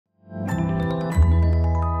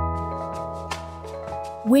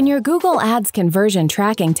When your Google Ads conversion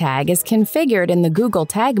tracking tag is configured in the Google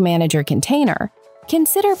Tag Manager container,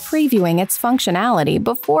 consider previewing its functionality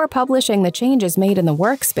before publishing the changes made in the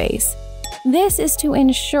workspace. This is to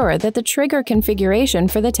ensure that the trigger configuration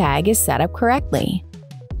for the tag is set up correctly.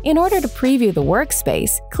 In order to preview the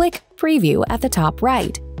workspace, click Preview at the top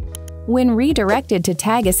right. When redirected to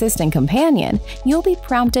Tag Assistant Companion, you'll be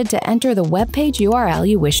prompted to enter the web page URL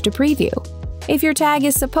you wish to preview. If your tag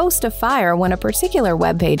is supposed to fire when a particular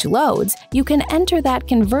web page loads, you can enter that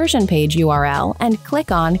conversion page URL and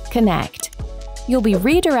click on Connect. You'll be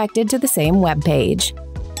redirected to the same web page.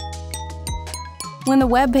 When the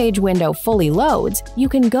web page window fully loads, you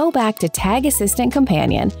can go back to Tag Assistant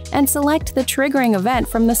Companion and select the triggering event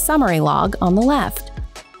from the summary log on the left.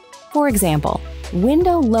 For example,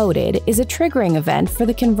 Window Loaded is a triggering event for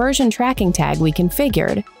the conversion tracking tag we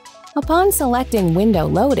configured. Upon selecting Window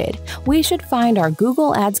Loaded, we should find our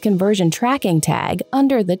Google Ads conversion tracking tag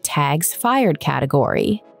under the Tags Fired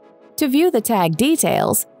category. To view the tag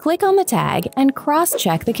details, click on the tag and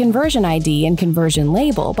cross-check the conversion ID and conversion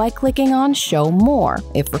label by clicking on Show More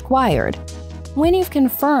if required. When you've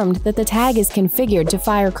confirmed that the tag is configured to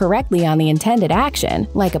fire correctly on the intended action,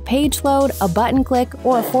 like a page load, a button click,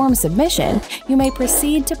 or a form submission, you may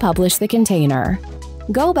proceed to publish the container.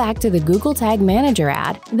 Go back to the Google Tag Manager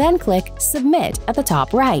ad, then click Submit at the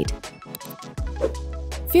top right.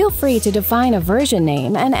 Feel free to define a version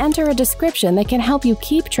name and enter a description that can help you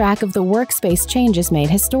keep track of the workspace changes made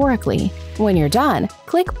historically. When you're done,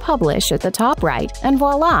 click Publish at the top right, and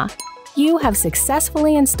voila! You have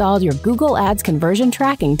successfully installed your Google Ads conversion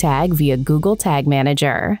tracking tag via Google Tag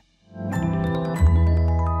Manager.